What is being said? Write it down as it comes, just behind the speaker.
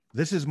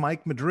This is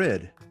Mike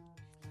Madrid.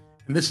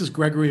 And this is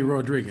Gregory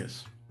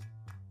Rodriguez.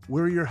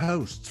 We're your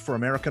hosts for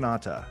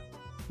Americanata,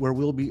 where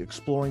we'll be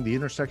exploring the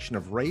intersection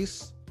of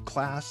race,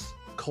 class,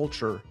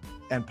 culture,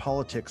 and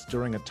politics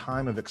during a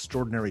time of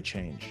extraordinary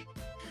change.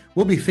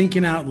 We'll be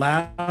thinking out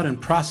loud and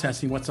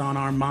processing what's on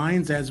our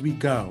minds as we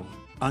go,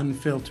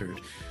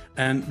 unfiltered.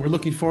 And we're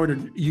looking forward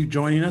to you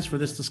joining us for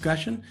this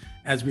discussion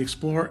as we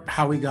explore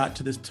how we got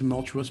to this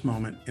tumultuous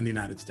moment in the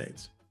United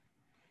States.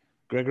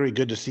 Gregory,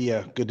 good to see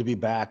you. Good to be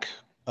back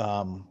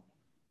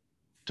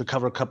to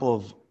cover a couple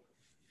of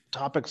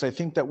topics I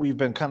think that we've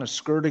been kind of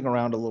skirting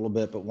around a little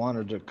bit, but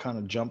wanted to kind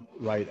of jump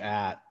right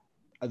at.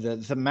 The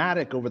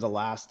thematic over the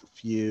last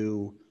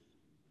few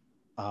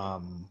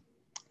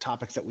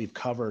topics that we've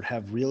covered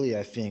have really,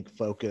 I think,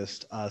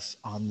 focused us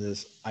on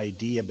this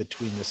idea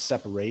between the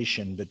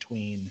separation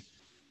between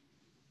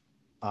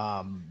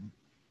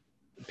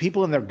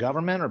people in their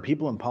government or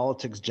people in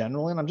politics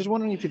generally. And I'm just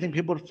wondering if you think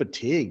people are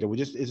fatigued.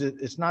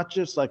 It's not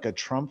just like a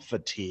Trump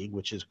fatigue,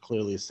 which is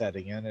clearly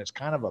setting in. It's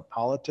kind of a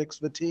politics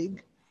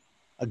fatigue,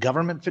 a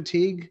government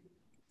fatigue.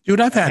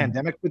 Dude, I've had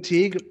pandemic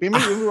fatigue. Maybe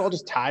we're all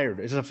just tired.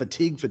 It's a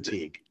fatigue.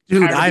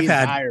 Dude,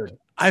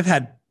 I've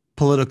had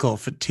political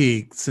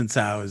fatigue since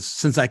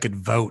I could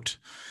vote.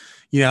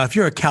 You know, if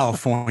you're a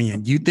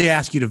Californian, they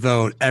ask you to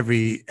vote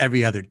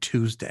every other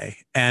Tuesday,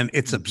 and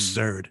it's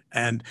absurd.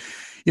 And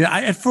you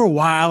know, for a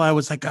while I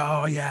was like,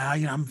 oh yeah,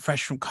 you know, I'm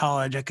fresh from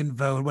college, I can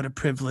vote. What a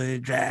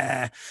privilege.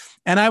 And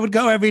I would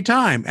go every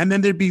time. And then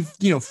there'd be,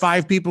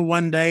 5 people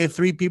one day,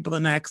 3 people the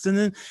next.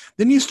 And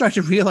then you start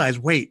to realize,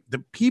 wait, the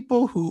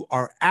people who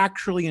are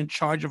actually in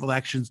charge of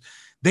elections,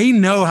 they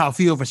know how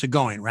few of us are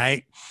going,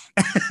 right?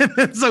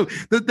 So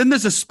then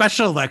there's a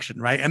special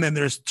election, right? And then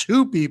there's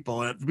 2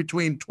 people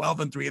between 12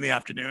 and 3 in the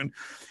afternoon.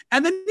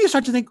 And then you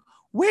start to think,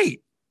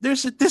 wait,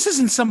 this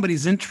isn't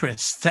somebody's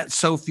interest that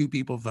so few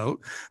people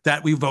vote,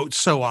 that we vote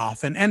so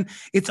often. And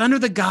it's under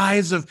the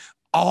guise of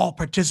all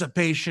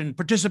participation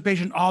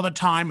all the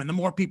time. And the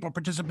more people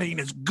participating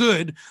is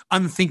good,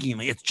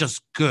 unthinkingly. It's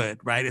just good,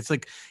 right? It's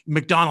like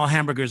McDonald's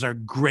hamburgers are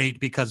great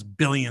because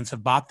billions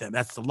have bought them.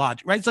 That's the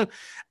logic, right? So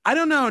I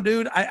don't know,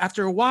 dude.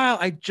 After a while,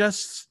 I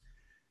just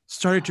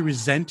started to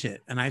resent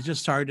it. And I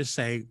just started to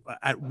say,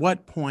 at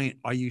what point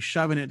are you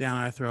shoving it down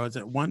our throats?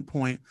 At one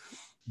point,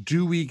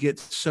 do we get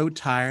so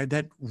tired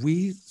that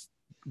we're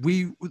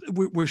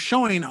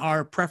showing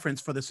our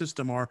preference for the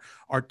system or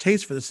our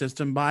taste for the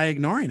system by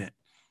ignoring it?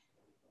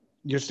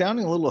 You're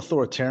sounding a little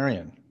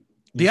authoritarian.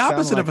 The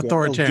opposite of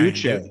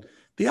authoritarian.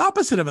 The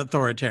opposite of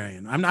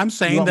authoritarian. I'm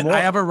saying that I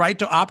have a right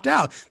to opt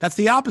out. That's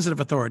the opposite of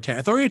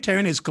authoritarian.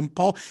 Authoritarian is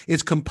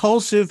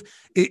compulsive.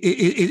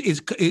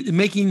 Is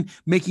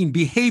making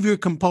behavior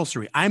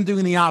compulsory. I'm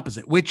doing the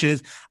opposite, which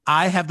is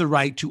I have the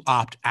right to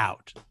opt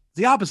out.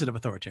 The opposite of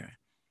authoritarian.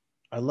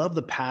 I love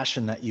the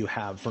passion that you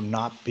have for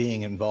not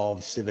being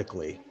involved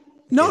civically.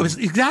 No,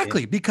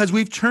 exactly, because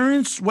we've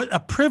turned a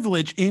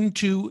privilege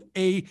into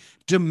a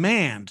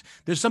demand.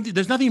 There's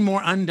nothing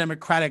more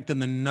undemocratic than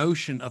the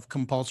notion of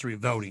compulsory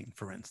voting,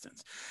 for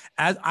instance.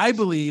 As I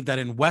believe that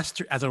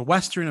as a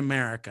Western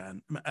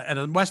American,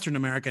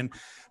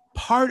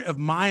 part of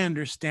my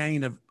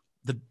understanding of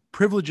the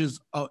privileges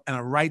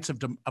and rights of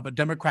a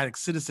democratic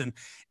citizen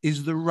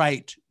is the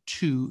right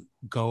to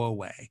go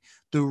away,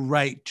 the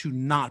right to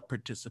not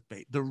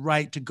participate, the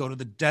right to go to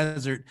the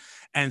desert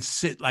and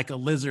sit like a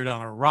lizard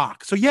on a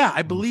rock. So yeah,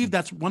 I believe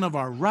that's one of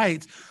our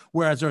rights,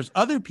 whereas there's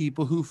other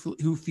people who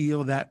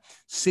feel that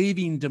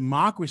saving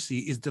democracy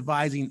is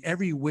devising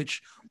every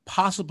which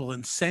possible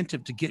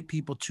incentive to get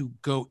people to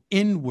go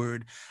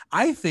inward.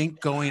 I think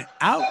going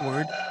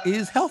outward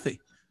is healthy.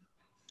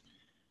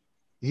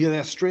 Yeah, the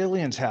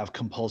Australians have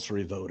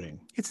compulsory voting.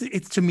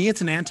 It's to me,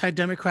 it's an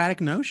anti-democratic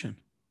notion.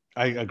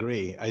 I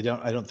agree. I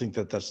don't think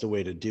that that's the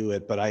way to do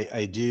it, but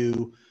I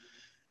do.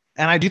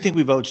 And I do think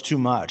we vote too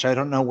much. I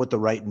don't know what the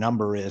right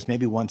number is,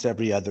 maybe once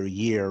every other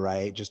year,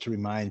 right? Just to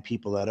remind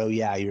people that, oh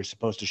yeah, you're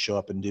supposed to show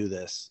up and do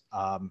this.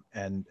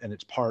 And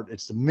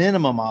it's the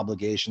minimum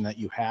obligation that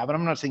you have. And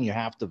I'm not saying you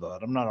have to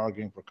vote. I'm not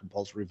arguing for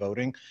compulsory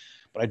voting,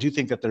 but I do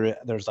think that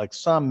there's like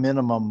some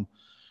minimum,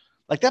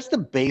 like that's the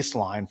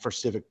baseline for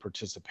civic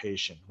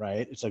participation,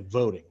 right? It's like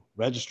voting,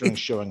 registering,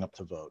 showing up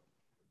to vote.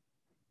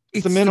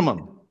 It's the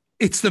minimum.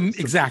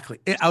 Exactly.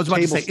 I was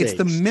about to say it's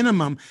the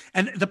minimum.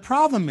 And the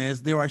problem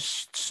is there are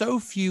so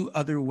few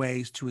other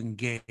ways to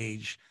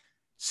engage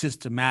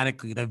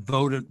systematically that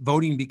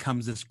voting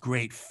becomes this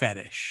great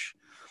fetish.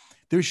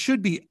 There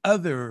should be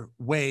other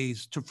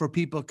ways for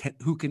people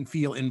who can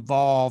feel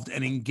involved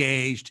and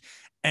engaged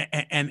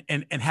and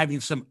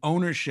having some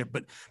ownership,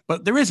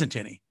 but there isn't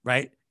any,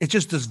 right? It's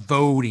just this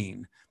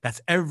voting.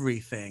 That's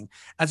everything,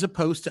 as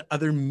opposed to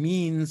other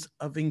means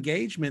of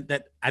engagement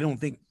that I don't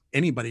think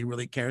anybody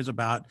really cares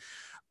about.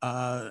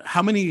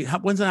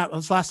 When's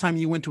the last time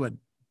you went to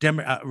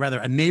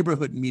a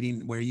neighborhood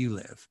meeting where you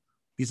live?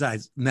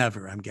 Besides,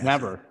 never, I'm guessing.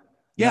 Never.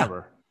 Yeah.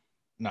 Never.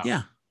 No.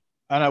 Yeah.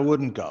 And I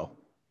wouldn't go.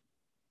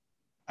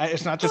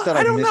 It's not just that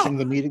I'm missing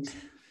the meetings.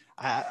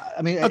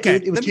 I mean, okay.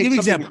 it would take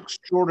something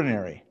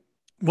extraordinary.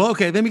 Well,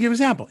 okay, let me give an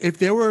example. If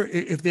there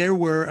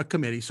were a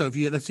committee, so if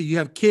you, let's say you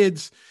have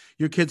kids,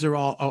 your kids are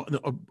all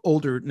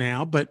older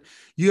now, but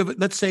you have,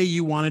 let's say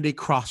you wanted a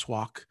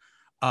crosswalk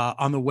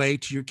on the way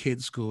to your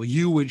kid's school,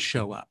 you would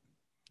show up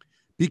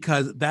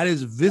because that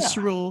is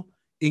visceral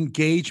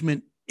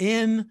engagement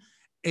in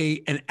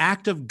an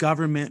act of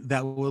government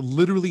that will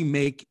literally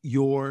make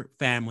your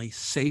family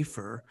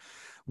safer.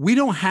 We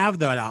don't have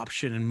that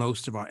option in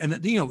most of our,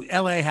 and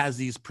LA has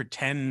these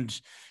pretend,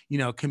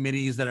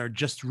 committees that are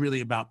just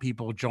really about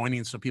people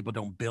joining so people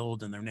don't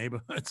build in their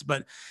neighborhoods.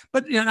 But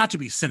not to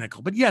be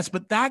cynical, but yes,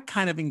 but that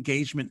kind of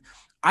engagement,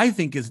 I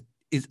think is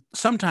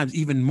sometimes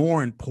even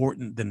more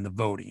important than the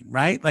voting,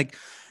 right? Like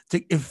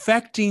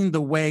affecting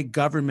the way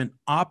government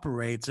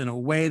operates in a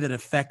way that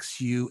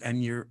affects you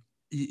and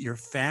your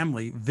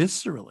family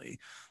viscerally.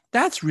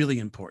 That's really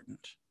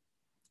important.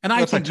 And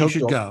I think you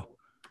should go.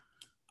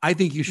 I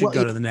think you should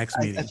go to the next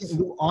meeting.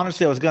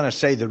 Honestly, I was going to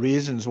say the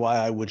reasons why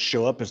I would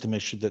show up is to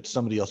make sure that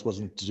somebody else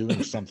wasn't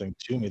doing something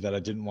to me that I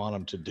didn't want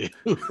them to do.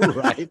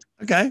 Right.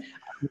 Okay.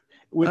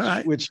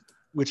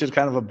 Which is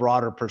kind of a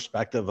broader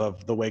perspective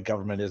of the way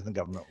government is and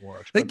government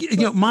works. But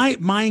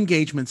my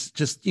engagements,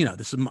 just,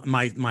 this is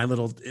my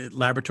little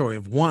laboratory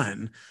of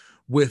one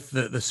with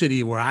the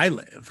city where I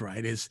live,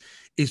 right, is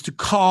to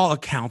call a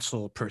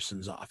council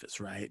person's office,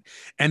 right?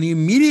 And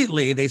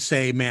immediately they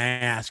say, may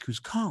I ask who's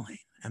calling?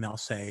 And they'll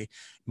say,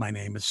 my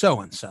name is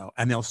so-and-so.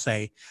 And they'll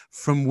say,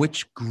 from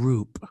which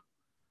group?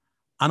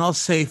 And I'll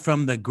say,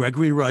 from the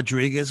Gregory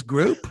Rodriguez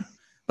group.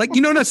 Like,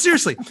 no,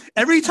 seriously.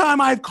 Every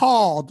time I've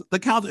called the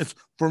council, it's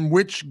from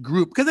which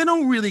group? Because they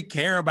don't really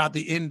care about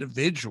the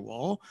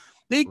individual.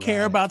 They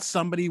care about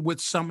somebody with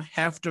some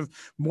heft of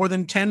more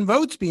than 10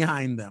 votes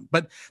behind them.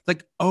 But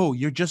like, oh,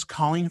 you're just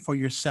calling for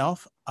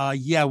yourself?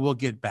 Yeah, we'll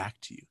get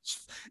back to you.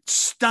 It's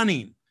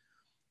stunning.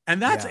 And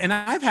that's, and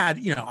I've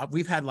had,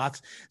 we've had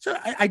lots. So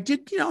I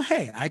did,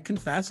 hey, I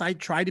confess, I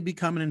tried to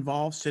become an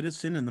involved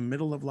citizen in the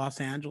middle of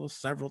Los Angeles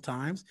several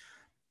times.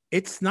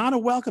 It's not a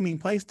welcoming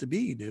place to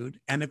be, dude.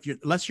 And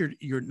unless you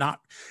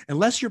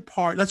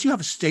have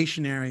a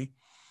stationary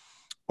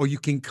or you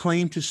can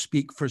claim to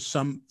speak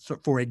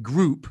for a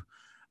group,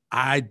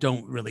 I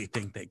don't really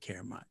think they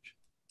care much.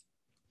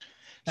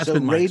 That's so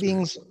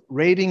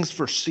ratings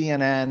for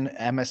CNN,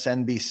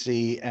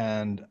 MSNBC,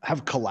 and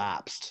have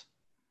collapsed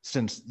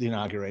since the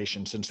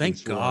inauguration.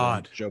 Thank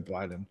God, Joe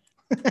Biden.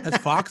 Has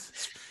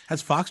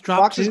Fox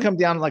dropped? Fox has come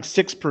down to like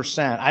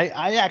 6%.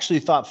 I actually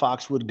thought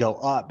Fox would go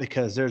up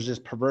because there's this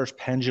perverse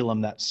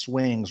pendulum that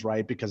swings,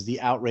 right? Because the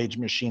outrage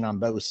machine on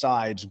both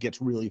sides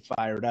gets really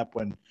fired up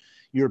when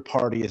your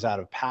party is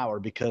out of power,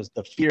 because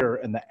the fear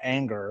and the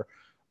anger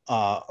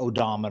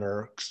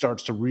odometer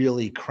starts to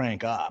really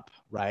crank up,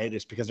 right?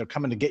 It's because they're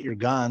coming to get your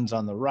guns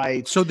on the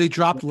right. So they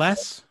dropped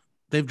less?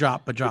 They've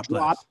dropped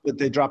less. But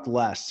they dropped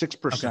less,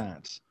 6%.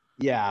 Okay.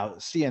 Yeah,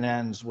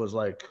 CNN's was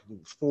like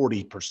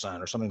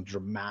 40% or something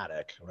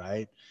dramatic,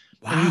 right?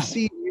 Wow.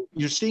 And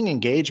you're seeing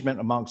engagement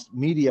amongst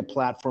media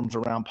platforms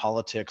around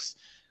politics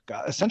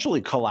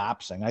essentially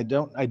collapsing. I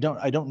don't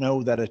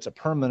know that it's a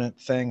permanent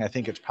thing. I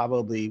think it's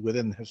probably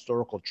within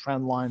historical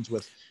trend lines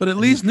But at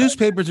least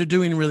newspapers are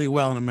doing really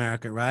well in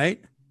America,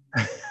 right?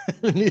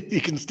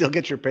 You can still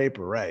get your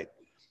paper, right?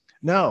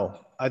 No,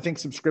 I think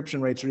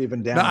subscription rates are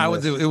even down. No,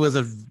 it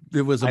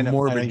was a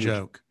morbid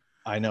joke.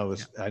 I know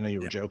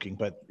you were joking,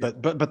 but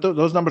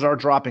those numbers are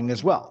dropping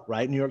as well,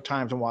 right? New York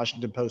Times and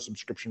Washington Post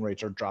subscription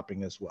rates are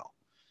dropping as well.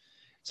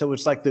 So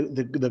it's like the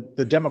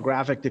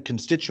demographic, the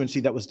constituency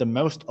that was the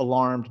most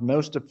alarmed,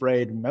 most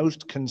afraid,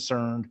 most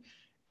concerned,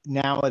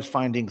 now is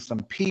finding some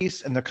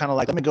peace, and they're kind of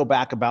like, let me go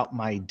back about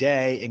my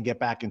day and get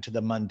back into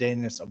the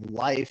mundaneness of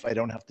life. I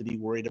don't have to be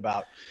worried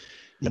about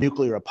the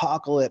nuclear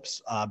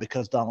apocalypse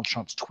because Donald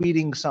Trump's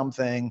tweeting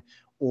something,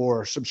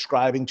 or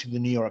subscribing to the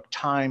New York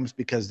Times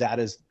because that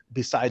is,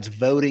 besides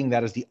voting,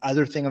 that is the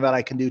other thing that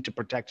I can do to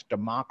protect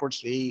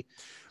democracy.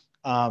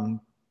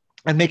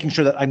 And making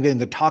sure that I'm getting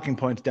the talking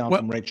points down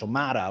from Rachel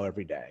Maddow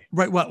every day.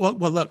 Right. Well,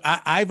 look,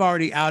 I've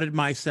already outed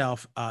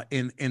myself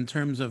in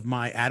terms of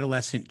my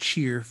adolescent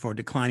cheer for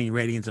declining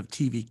ratings of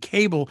TV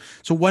cable.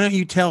 So why don't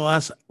you tell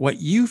us what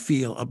you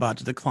feel about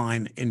the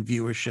decline in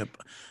viewership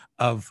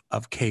of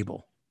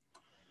cable?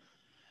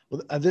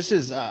 Well, this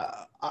is,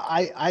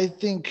 I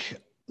think,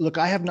 look,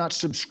 I have not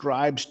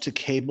subscribed to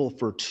cable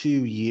for 2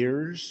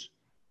 years.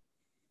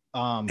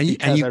 And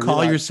you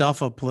call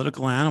yourself a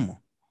political animal.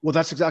 Well,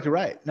 that's exactly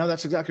right. No,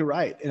 that's exactly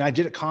right. And I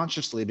did it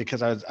consciously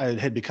because I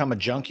had become a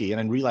junkie,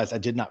 and I realized I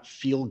did not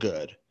feel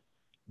good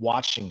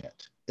watching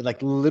it. Like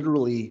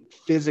literally,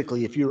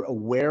 physically, if you're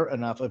aware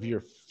enough of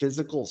your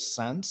physical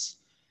sense,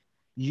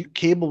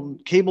 cable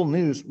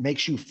news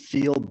makes you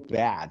feel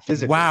bad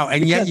physically. Wow.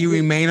 And yet you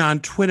remain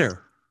on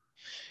Twitter.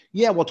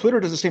 Yeah, well, Twitter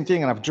does the same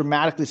thing, and I've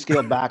dramatically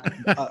scaled back.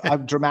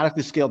 I've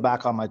dramatically scaled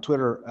back on my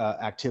Twitter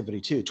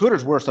activity too.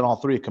 Twitter's worse than all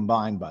three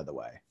combined, by the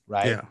way.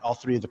 Right? Yeah. All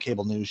three of the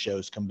cable news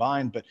shows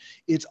combined, but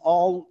it's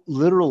all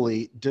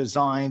literally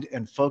designed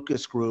and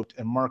focus grouped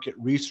and market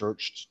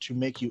researched to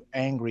make you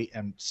angry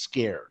and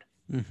scared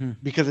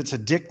because it's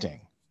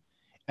addicting.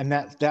 And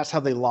that's how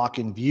they lock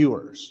in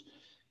viewers.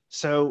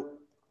 So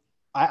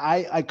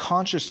I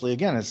consciously,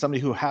 again, as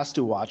somebody who has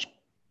to watch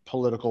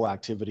political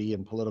activity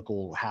and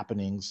political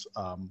happenings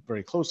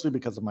very closely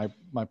because of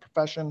my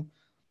profession,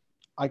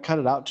 I cut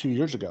it out 2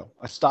 years ago.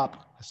 I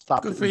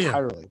stopped it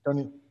entirely.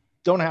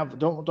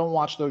 Don't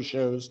watch those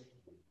shows.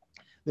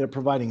 They're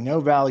providing no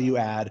value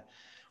add.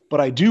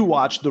 But I do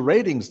watch the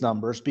ratings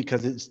numbers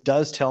because it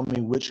does tell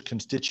me which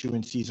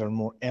constituencies are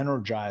more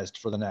energized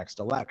for the next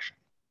election.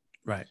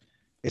 Right.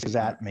 Is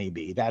that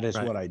maybe that is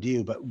what I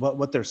do. But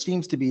what there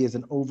seems to be is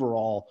an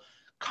overall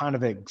kind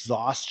of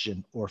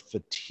exhaustion or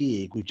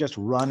fatigue. We've just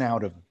run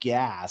out of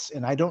gas.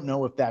 And I don't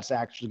know if that's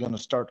actually going to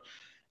start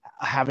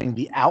having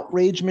the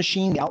outrage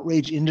machine. The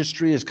outrage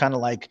industry is kind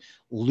of like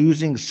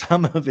losing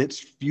some of its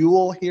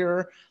fuel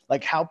here.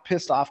 Like, how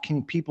pissed off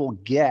can people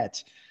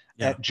get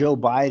at Joe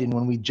Biden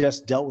when we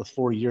just dealt with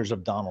 4 years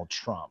of Donald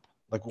Trump?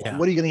 Like, what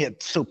are you going to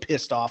get so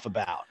pissed off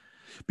about?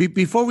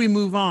 Before we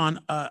move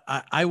on,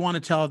 I want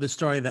to tell the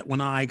story that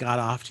when I got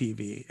off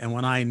TV and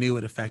when I knew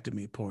it affected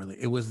me poorly,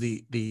 it was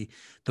the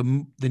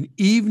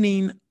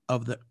evening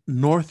of the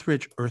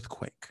Northridge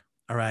earthquake.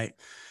 All right.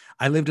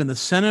 I lived in the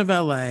center of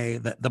LA.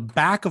 The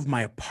back of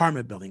my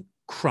apartment building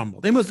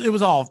crumbled. It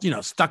was all,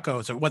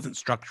 stucco, so it wasn't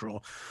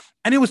structural.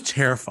 And it was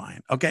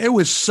terrifying. Okay. It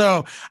was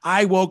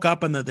I woke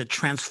up and the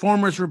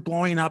transformers were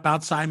blowing up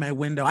outside my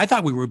window. I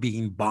thought we were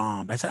being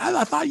bombed. I said,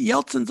 I thought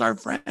Yeltsin's our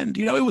friend.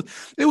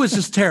 It was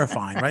just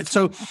terrifying. Right.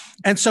 So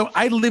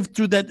I lived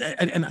through that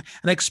and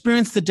I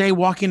experienced the day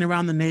walking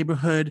around the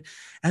neighborhood.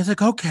 And it's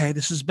like, okay,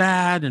 this is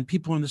bad. And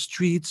people in the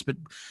streets, but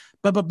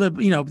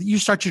you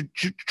start to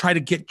try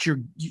to get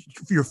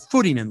your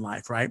footing in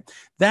life. Right.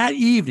 That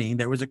evening,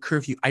 there was a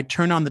curfew. I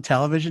turned on the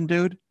television,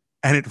 dude.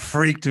 And it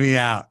freaked me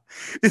out.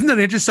 Isn't that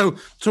interesting?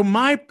 So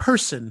my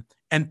person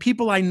and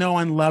people I know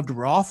and loved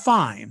were all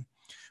fine,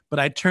 but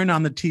I turned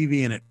on the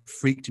TV and it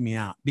freaked me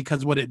out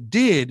because what it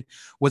did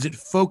was it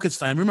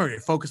focused on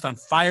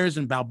fires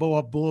in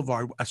Balboa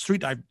Boulevard, a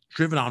street I've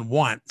driven on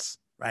once,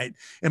 right,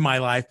 in my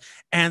life.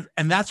 And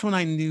that's when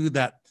I knew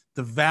that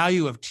the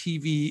value of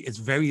TV is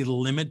very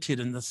limited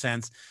in the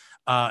sense,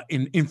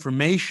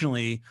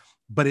 informationally,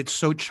 but it's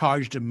so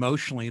charged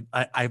emotionally.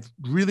 I've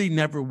really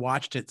never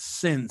watched it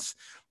since,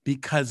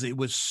 because it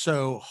was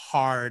so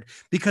hard,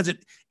 because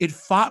it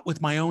fought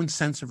with my own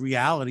sense of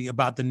reality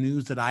about the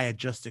news that I had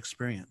just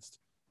experienced.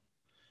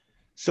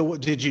 So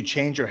did you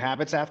change your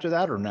habits after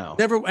that or no?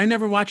 I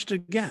never watched it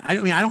again.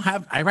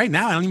 Right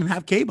now, I don't even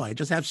have cable. I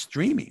just have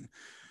streaming.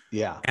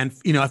 Yeah. And,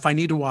 if I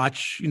need to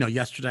watch,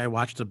 yesterday I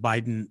watched the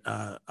Biden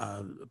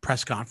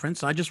press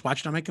conference. I just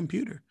watched it on my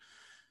computer.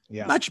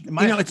 Yeah.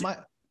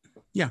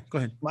 Yeah, go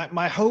ahead.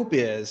 My hope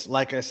is,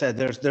 like I said,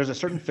 there's a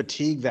certain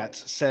fatigue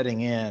that's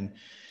setting in,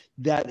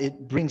 that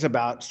it brings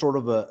about sort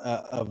of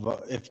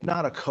if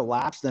not a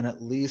collapse, then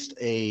at least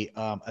a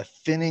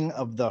thinning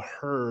of the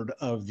herd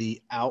of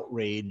the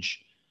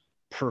outrage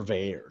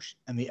purveyors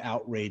and the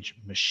outrage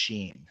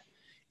machine.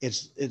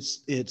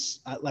 The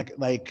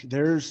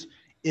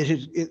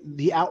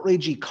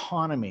outrage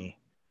economy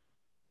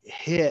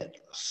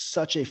hit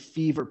such a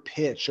fever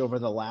pitch over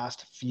the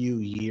last few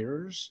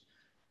years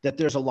that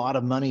there's a lot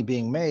of money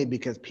being made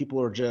because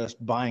people are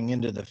just buying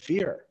into the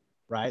fear.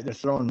 Right? They're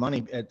throwing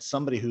money at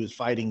somebody who's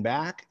fighting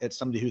back, at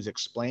somebody who's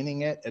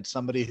explaining it, at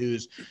somebody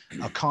who's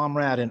a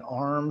comrade in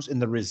arms in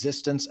the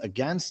resistance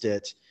against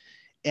it.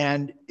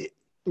 And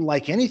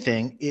like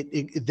anything,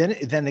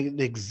 it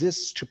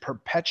exists to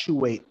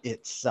perpetuate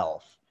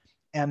itself.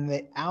 And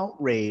the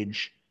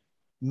outrage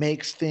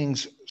makes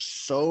things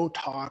so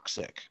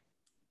toxic.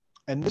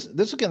 And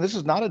this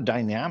is not a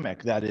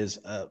dynamic that is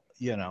a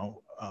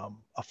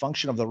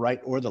function of the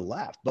right or the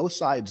left. Both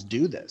sides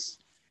do this.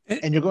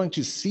 And you're going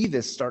to see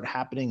this start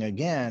happening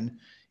again,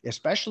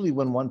 especially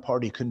when one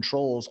party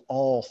controls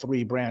all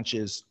three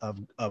branches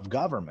of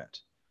government.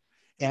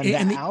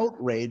 And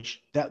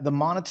outrage, that the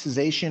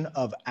monetization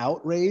of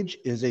outrage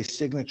is a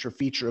signature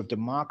feature of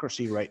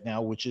democracy right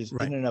now, which is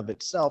in and of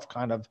itself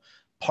kind of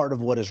part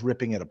of what is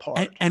ripping it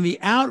apart. And the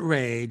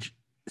outrage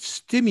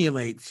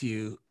stimulates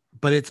you,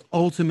 but it's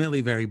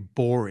ultimately very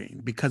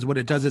boring because what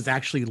it does is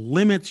actually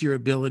limits your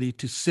ability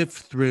to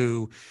sift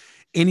through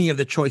any of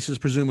the choices.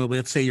 Presumably,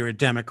 let's say you're a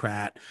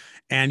Democrat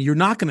and you're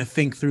not going to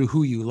think through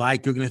who you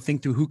like. You're going to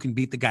think through who can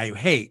beat the guy you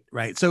hate.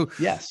 Right. So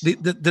yes,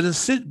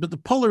 the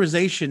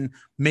polarization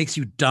makes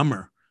you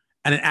dumber,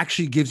 and it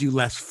actually gives you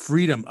less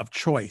freedom of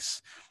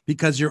choice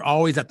because you're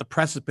always at the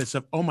precipice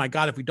of, oh my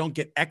God, if we don't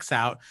get X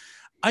out,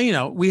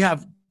 we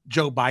have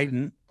Joe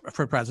Biden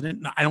for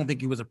president. I don't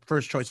think he was a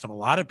first choice of a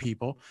lot of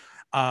people.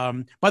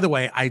 By the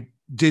way, I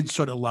did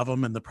sort of love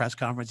him in the press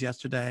conference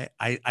yesterday.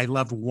 I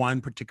loved one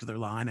particular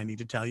line. I need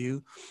to tell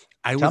you.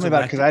 Tell me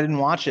about it because I didn't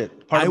watch it.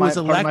 I was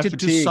elected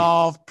to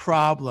solve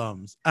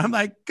problems. I'm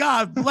like,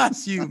 God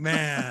bless you,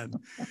 man.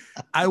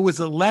 I was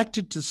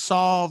elected to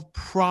solve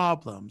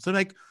problems. I'm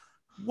like,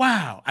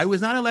 wow. I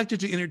was not elected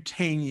to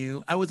entertain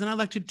you. I was not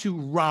elected to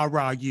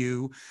rah-rah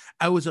you.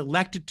 I was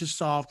elected to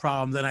solve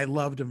problems, and I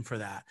loved him for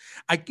that.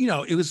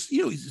 It was,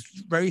 he's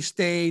very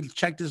staid,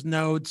 checked his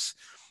notes.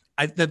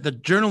 The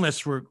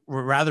journalists were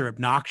rather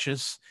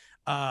obnoxious.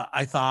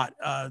 I thought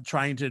I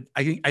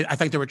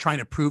think they were trying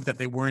to prove that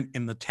they weren't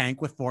in the tank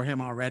for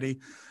him already.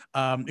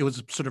 It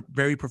was sort of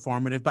very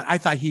performative, but I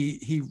thought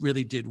he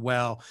really did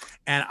well.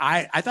 And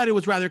I thought it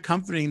was rather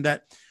comforting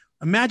that,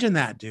 imagine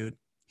that, dude.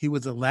 He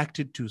was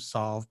elected to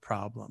solve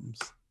problems.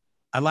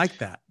 I like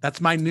that. That's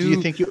my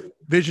new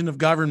vision of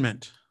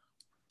government.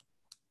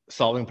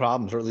 Solving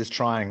problems, or at least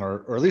trying,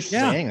 or at least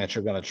saying that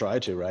you're going to try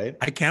to, right?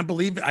 I can't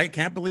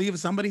believe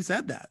somebody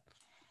said that.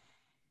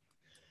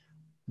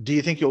 Do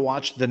you think you'll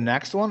watch the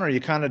next one, or are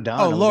you kind of done?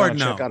 Oh, Lord,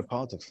 no. Check out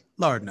politics.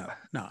 Lord, no.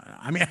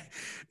 I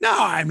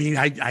mean,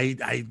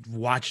 I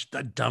watched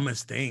the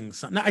dumbest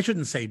things. No, I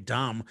shouldn't say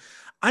dumb.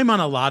 I'm on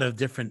a lot of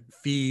different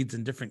feeds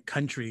in different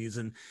countries,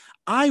 and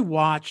I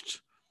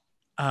watched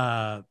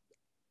the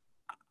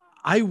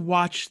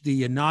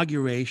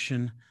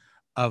inauguration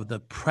of the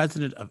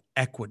president of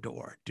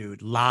Ecuador,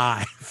 dude,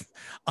 live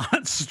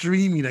on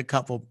streaming a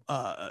couple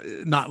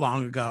not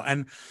long ago,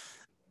 and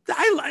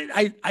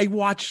I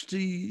watched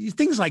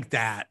things like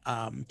that.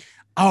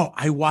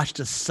 I watched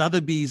a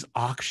Sotheby's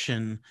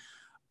auction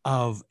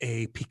of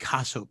a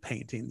Picasso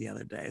painting the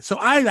other day. So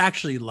I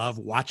actually love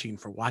watching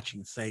for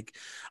watching's sake.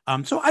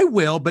 So I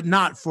will, but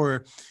not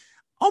for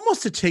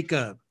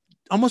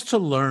to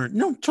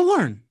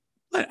learn,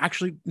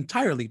 actually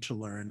entirely to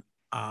learn.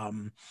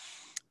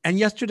 And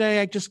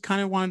yesterday I just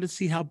kind of wanted to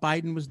see how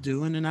Biden was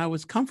doing, and I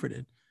was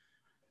comforted.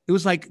 It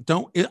was like,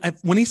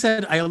 when he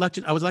said I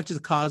was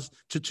elected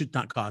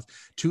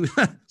to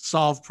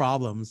solve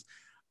problems,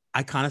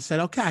 I kind of said,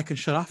 okay, I can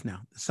shut off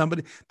now.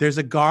 There's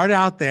a guard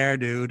out there,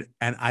 dude,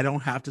 and I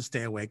don't have to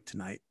stay awake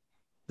tonight.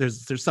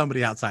 There's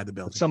somebody outside the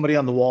building. Somebody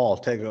on the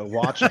wall,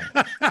 watching.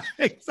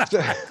 Exactly.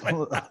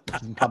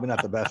 Probably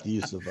not the best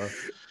use of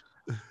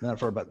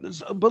metaphor, but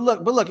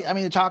look. I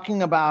mean,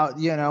 talking about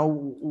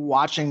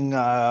watching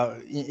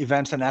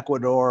events in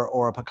Ecuador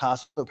or a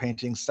Picasso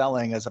painting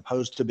selling, as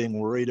opposed to being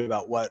worried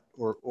about what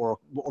or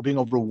being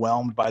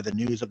overwhelmed by the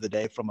news of the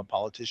day from a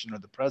politician or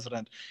the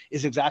president,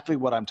 is exactly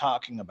what I'm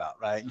talking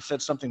about, right? You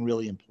said something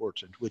really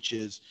important, which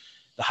is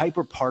the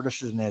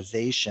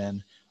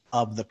hyper-partisanization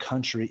of the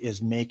country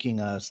is making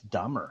us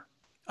dumber.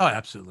 Oh,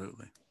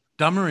 absolutely,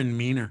 dumber and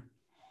meaner.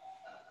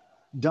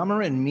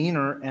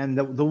 And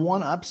the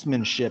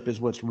one-upsmanship is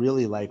what's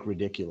really like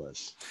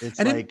ridiculous. It's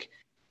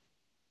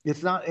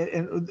not.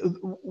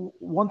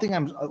 One thing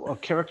a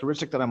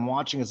characteristic that I'm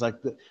watching is like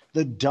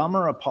the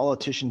dumber a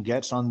politician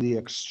gets on the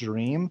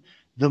extreme,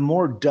 the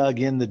more dug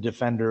in the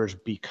defenders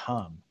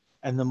become,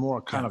 and the more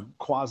kind of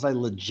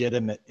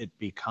quasi-legitimate it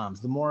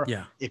becomes, the more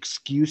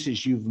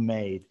excuses you've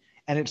made.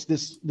 And it's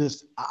this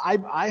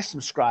I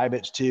ascribe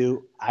it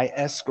to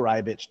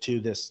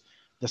this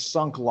the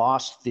sunk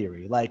lost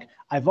theory. Like,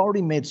 I've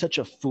already made such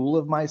a fool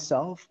of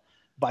myself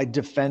by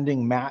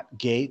defending Matt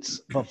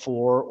Gaetz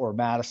before, or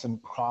Madison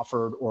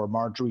Crawford, or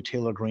Marjorie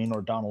Taylor Greene,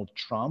 or Donald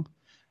Trump,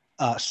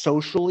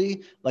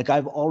 socially. Like,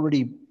 I'm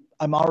already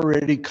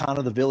kind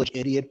of the village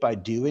idiot by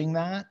doing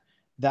that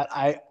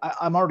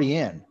I'm already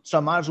in. So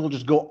I might as well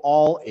just go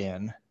all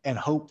in and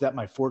hope that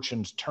my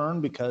fortunes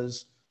turn,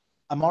 because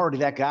I'm already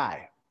that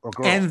guy.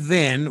 And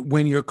then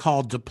when you're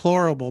called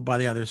deplorable by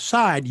the other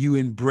side, you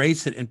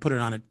embrace it and put it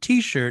on a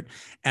T-shirt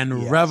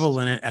and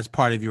revel in it as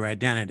part of your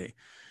identity.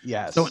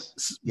 Yes. So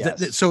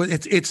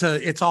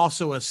it's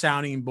also a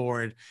sounding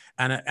board,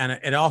 and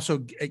it also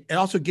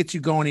gets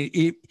you going.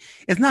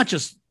 It's not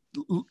just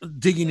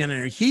digging in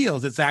your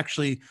heels. It's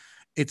actually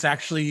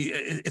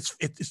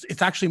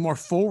more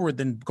forward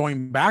than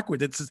going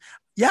backward.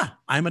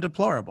 I'm a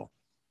deplorable.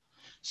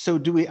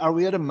 So are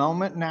we at a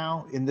moment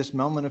now, in this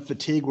moment of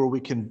fatigue, where we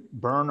can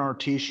burn our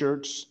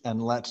T-shirts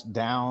and let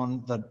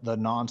down the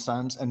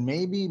nonsense, and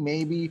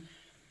maybe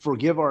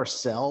forgive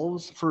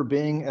ourselves for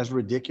being as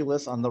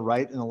ridiculous on the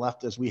right and the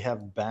left as we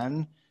have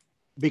been,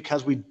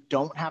 because we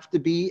don't have to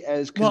be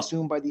as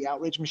consumed by the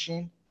outrage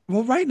machine?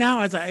 Well, right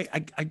now, as I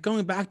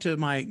going back to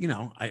my,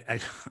 I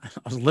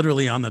was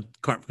literally on the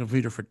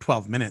computer for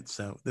 12 minutes,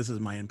 so this is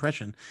my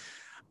impression.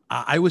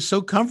 I was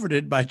so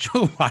comforted by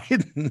Joe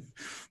Biden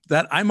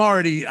that I'm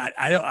already,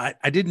 I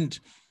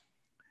didn't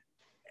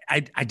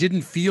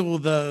feel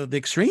the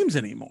extremes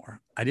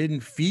anymore. I didn't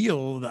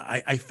feel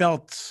I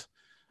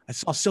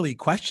saw silly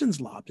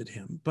questions lobbed at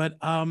him, but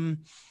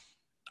I'm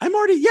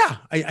already,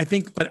 I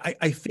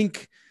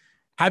think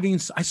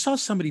I saw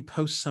somebody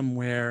post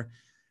somewhere,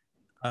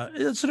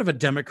 it's sort of a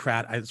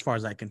Democrat, as far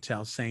as I can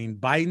tell, saying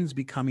Biden's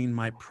becoming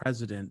my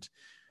president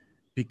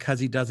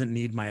because he doesn't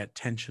need my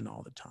attention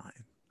all the time.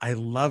 I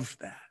love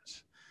that.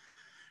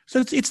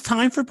 So it's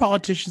time for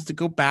politicians to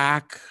go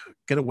back,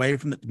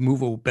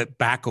 move a bit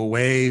back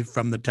away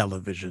from the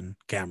television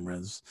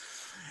cameras,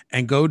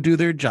 and go do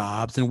their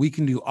jobs. And we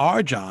can do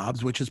our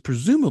jobs, which is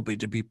presumably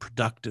to be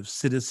productive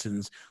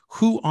citizens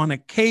who on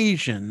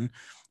occasion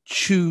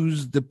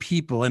choose the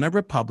people in a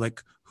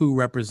republic who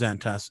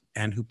represent us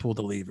and who pull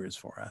the levers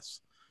for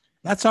us.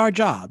 That's our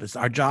job.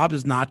 Our job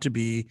is not to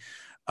be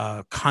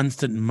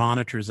constant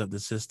monitors of the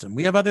system.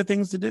 We have other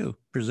things to do,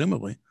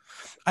 presumably.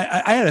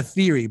 I had a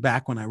theory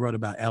back when I wrote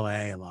about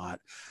LA a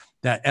lot,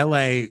 that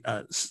LA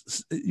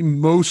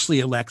mostly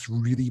elects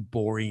really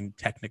boring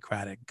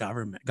technocratic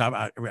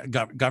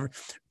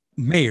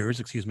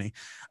mayors,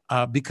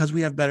 because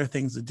we have better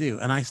things to do.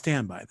 And I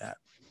stand by that.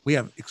 We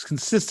have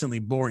consistently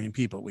boring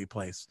people we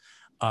place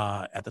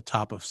at the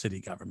top of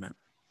city government.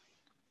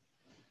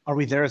 Are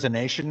we there as a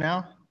nation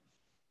now?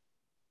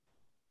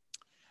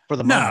 For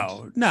the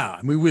moment? No.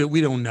 I mean,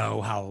 we don't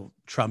know how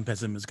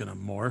Trumpism is going to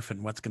morph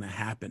and what's going to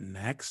happen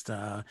next.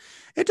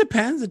 It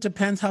depends. It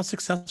depends how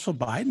successful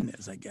Biden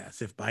is, I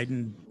guess. If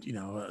Biden,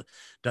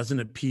 doesn't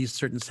appease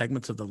certain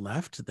segments of the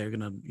left, they're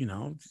going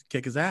to,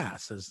 kick his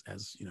ass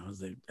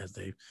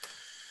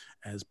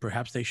as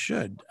perhaps they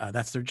should.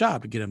 That's their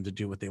job, to get him to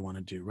do what they want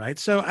to do, right?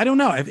 So I don't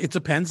know. It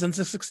depends. And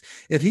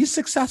if he's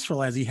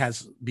successful, as he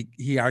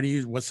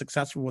already was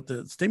successful with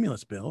the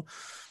stimulus bill,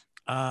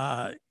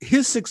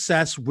 his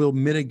success will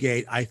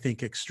mitigate, I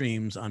think,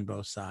 extremes on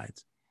both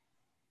sides.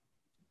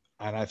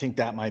 And I think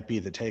that might be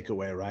the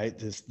takeaway, right?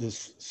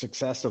 This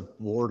success of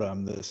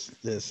boredom,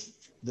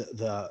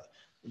 the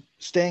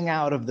staying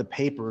out of the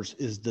papers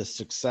is the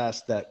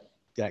success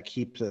that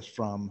keeps us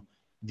from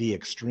the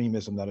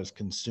extremism that has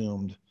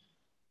consumed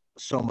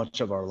so much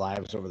of our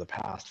lives over the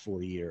past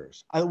 4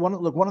 years.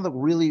 One of the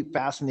really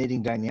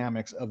fascinating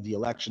dynamics of the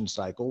election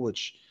cycle,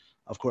 which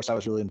of course I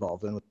was really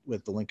involved in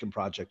with the Lincoln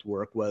Project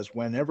work, was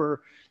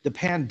whenever the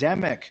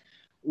pandemic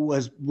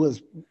was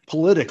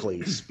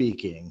politically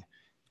speaking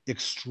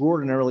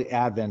extraordinarily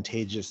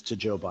advantageous to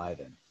Joe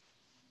Biden,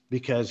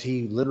 because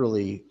he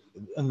literally,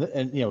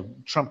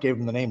 and Trump gave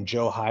him the name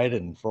Joe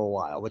Biden for a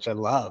while, which I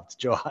loved.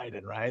 Joe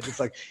Biden, right? It's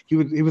like he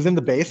was in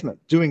the basement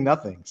doing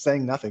nothing,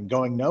 saying nothing,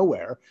 going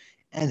nowhere,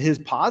 and his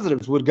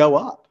positives would go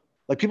up.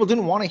 Like, people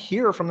didn't want to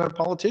hear from their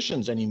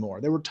politicians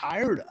anymore. They were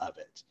tired of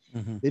it.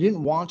 Mm-hmm. They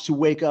didn't want to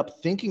wake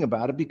up thinking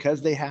about it,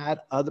 because they had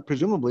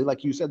presumably,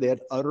 like you said, they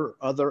had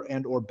other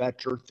and or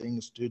better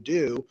things to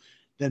do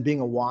than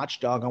being a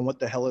watchdog on what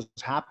the hell is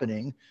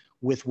happening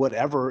with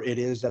whatever it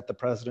is that the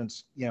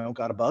president's,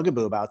 got a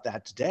bugaboo about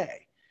that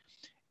today.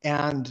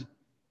 And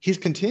he's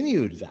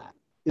continued that.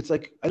 It's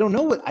like, I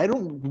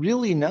don't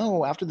really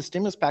know after the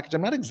stimulus package.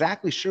 I'm not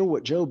exactly sure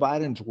what Joe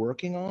Biden's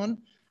working on.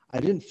 I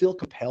didn't feel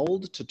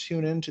compelled to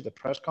tune into the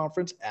press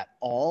conference at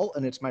all,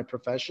 and it's my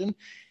profession.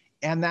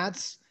 And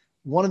that's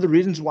one of the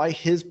reasons why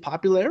his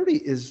popularity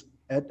is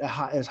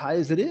as high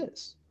as it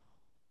is.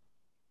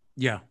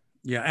 Yeah.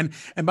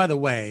 And by the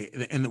way,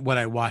 in what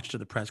I watched of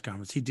the press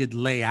conference, he did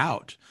lay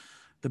out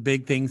the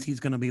big things he's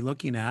going to be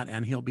looking at,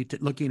 and he'll be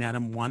looking at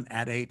them one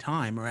at a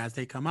time or as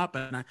they come up.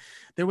 And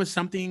there was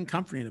something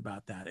comforting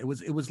about that. It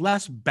was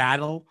less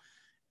battle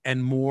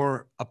and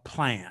more a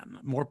plan,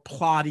 more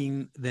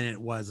plotting than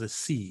it was a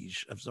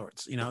siege of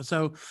sorts,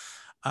 so,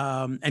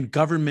 and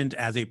government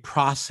as a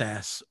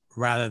process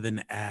rather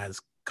than as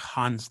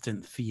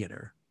constant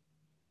theater.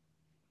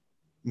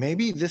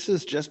 Maybe this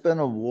has just been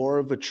a war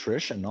of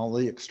attrition, all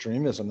the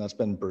extremism that's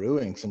been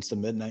brewing since the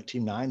mid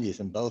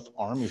 1990s, and both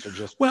armies are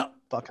just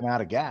fucking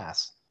out of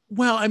gas.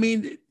 Well, I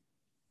mean,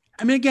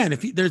 again,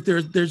 if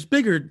there's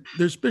bigger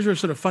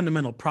sort of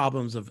fundamental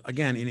problems of,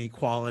 again,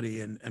 inequality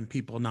and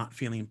people not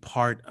feeling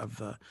part of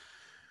the,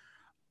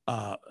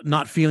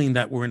 not feeling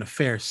that we're in a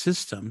fair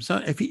system.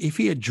 So if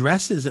he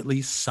addresses at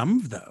least some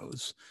of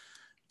those,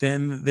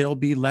 then there'll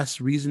be less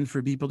reason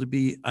for people to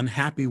be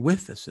unhappy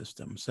with the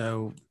system.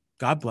 So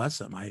God bless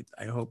him. I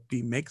hope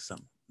he makes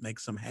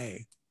some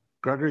hay.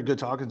 Gregory, good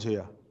talking to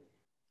you.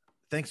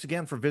 Thanks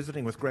again for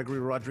visiting with Gregory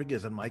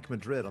Rodriguez and Mike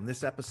Madrid on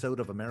this episode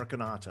of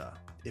Americanata.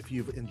 If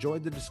you've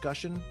enjoyed the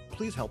discussion,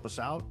 please help us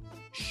out,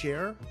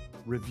 share,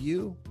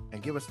 review,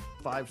 and give us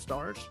 5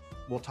 stars.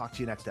 We'll talk to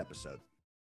you next episode.